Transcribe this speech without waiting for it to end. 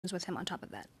with him on top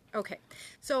of that. Okay.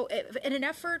 So in an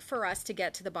effort for us to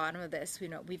get to the bottom of this,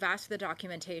 we've asked for the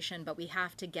documentation, but we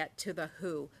have to get to the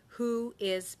who. Who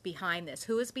is behind this?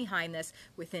 Who is behind this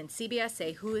within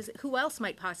CBSA? Who else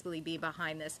might possibly be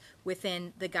behind this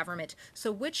within the government?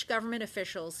 So which government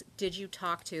officials did you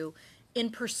talk to in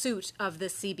pursuit of the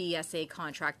CBSA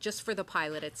contract, just for the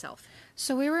pilot itself?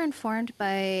 So we were informed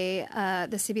by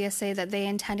the CBSA that they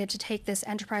intended to take this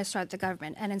enterprise throughout the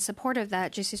government. And in support of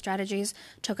that, GC Strategies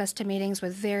took us to meetings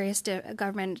with various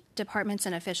government departments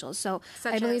and officials. So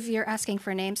I believe you're asking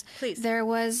for names. Please. There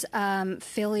was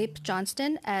Philippe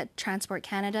Johnston at Transport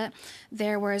Canada.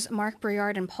 There was Mark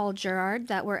Briard and Paul Gerard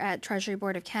that were at Treasury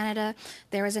Board of Canada.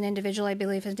 There was an individual, I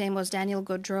believe his name was Daniel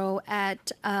Gaudreau,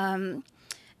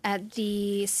 at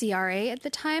the CRA at the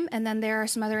time, and then there are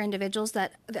some other individuals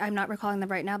that I'm not recalling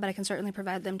them right now, but I can certainly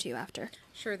provide them to you after.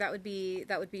 Sure, that would be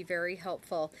very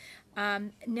helpful.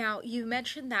 Now, you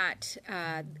mentioned that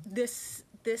this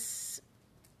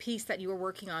piece that you were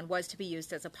working on was to be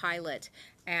used as a pilot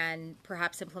and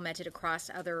perhaps implemented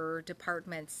across other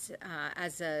departments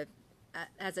as a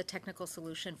technical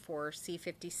solution for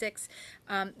C56.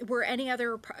 Were any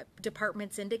other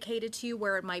departments indicated to you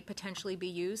where it might potentially be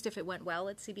used if it went well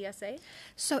at CBSA?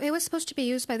 So it was supposed to be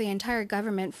used by the entire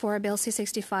government for Bill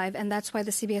C-65, and that's why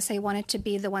the CBSA wanted to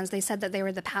be the ones. They said that they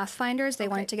were the pathfinders. They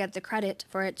wanted to get the credit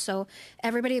for it. So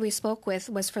everybody we spoke with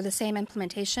was for the same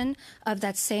implementation of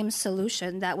that same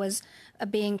solution that was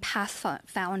being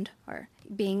found or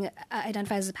being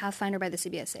identified as a pathfinder by the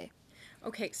CBSA.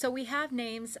 Okay, so we have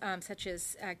names such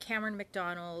as Cameron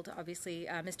McDonald. Obviously,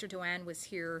 Mr. Dewan was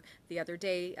here the other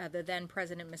day. The then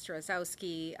president, Mr.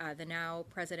 Ozowski, the now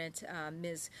president,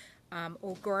 Ms.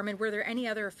 O'Gorman. Were there any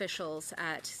other officials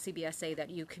at CBSA that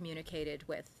you communicated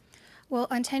with? Well,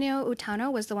 Antonio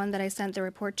Utano was the one that I sent the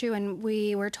report to, and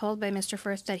we were told by Mr.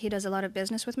 Firth that he does a lot of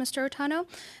business with Mr. Utano.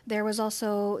 There was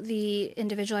also the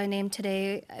individual I named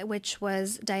today, which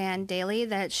was Diane Daly,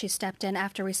 that she stepped in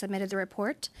after we submitted the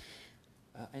report.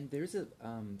 And there's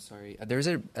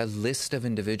a list of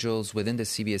individuals within the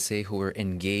CBSA who were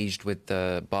engaged with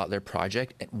the Botler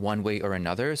project one way or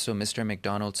another. So Mr.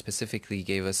 McDonald specifically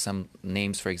gave us some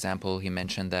names. For example, he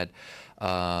mentioned that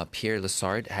Pierre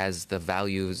Lessard has the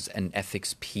values and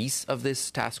ethics piece of this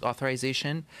task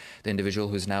authorization, the individual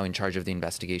who's now in charge of the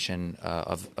investigation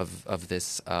of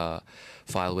this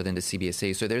file within the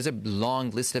CBSA. So there's a long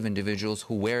list of individuals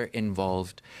who were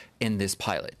involved in this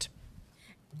pilot.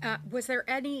 Was there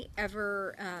any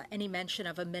mention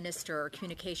of a minister or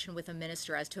communication with a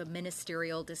minister as to a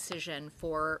ministerial decision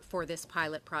for this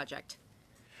pilot project?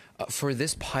 For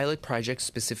this pilot project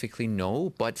specifically,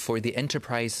 no. But for the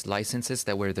enterprise licenses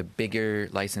that were the bigger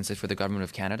licenses for the Government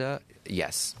of Canada,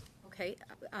 yes. Okay.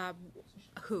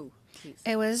 Who, please?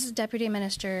 It was Deputy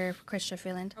Minister Chrystia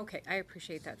Freeland. Okay, I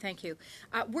appreciate that. Thank you.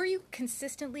 Were you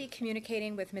consistently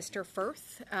communicating with Mr.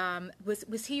 Firth?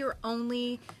 Was he your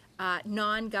only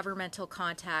non-governmental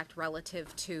contact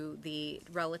relative to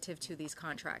these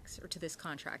contracts or to this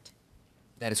contract?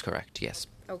 That is correct, yes.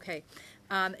 Okay.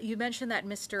 You mentioned that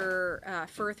Mr.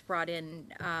 Firth brought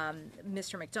in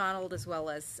Mr. McDonald as well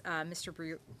as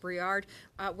Mr. Briard.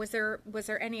 Was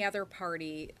there any other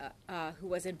party who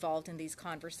was involved in these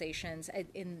conversations,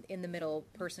 in the middle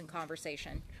person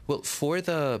conversation? Well, for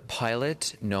the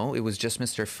pilot, no, it was just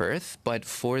Mr. Firth. But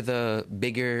for the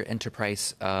bigger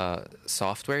enterprise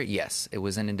software, yes, it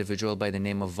was an individual by the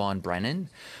name of Vaughn Brennan,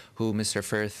 who Mr.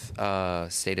 Firth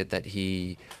stated that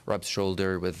he rubs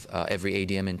shoulder with every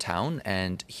ADM in town,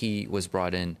 and he was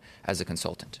brought in as a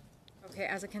consultant. Okay,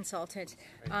 as a consultant.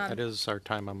 That is our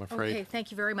time, I'm afraid. Okay, thank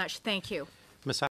you very much. Thank you. Ms.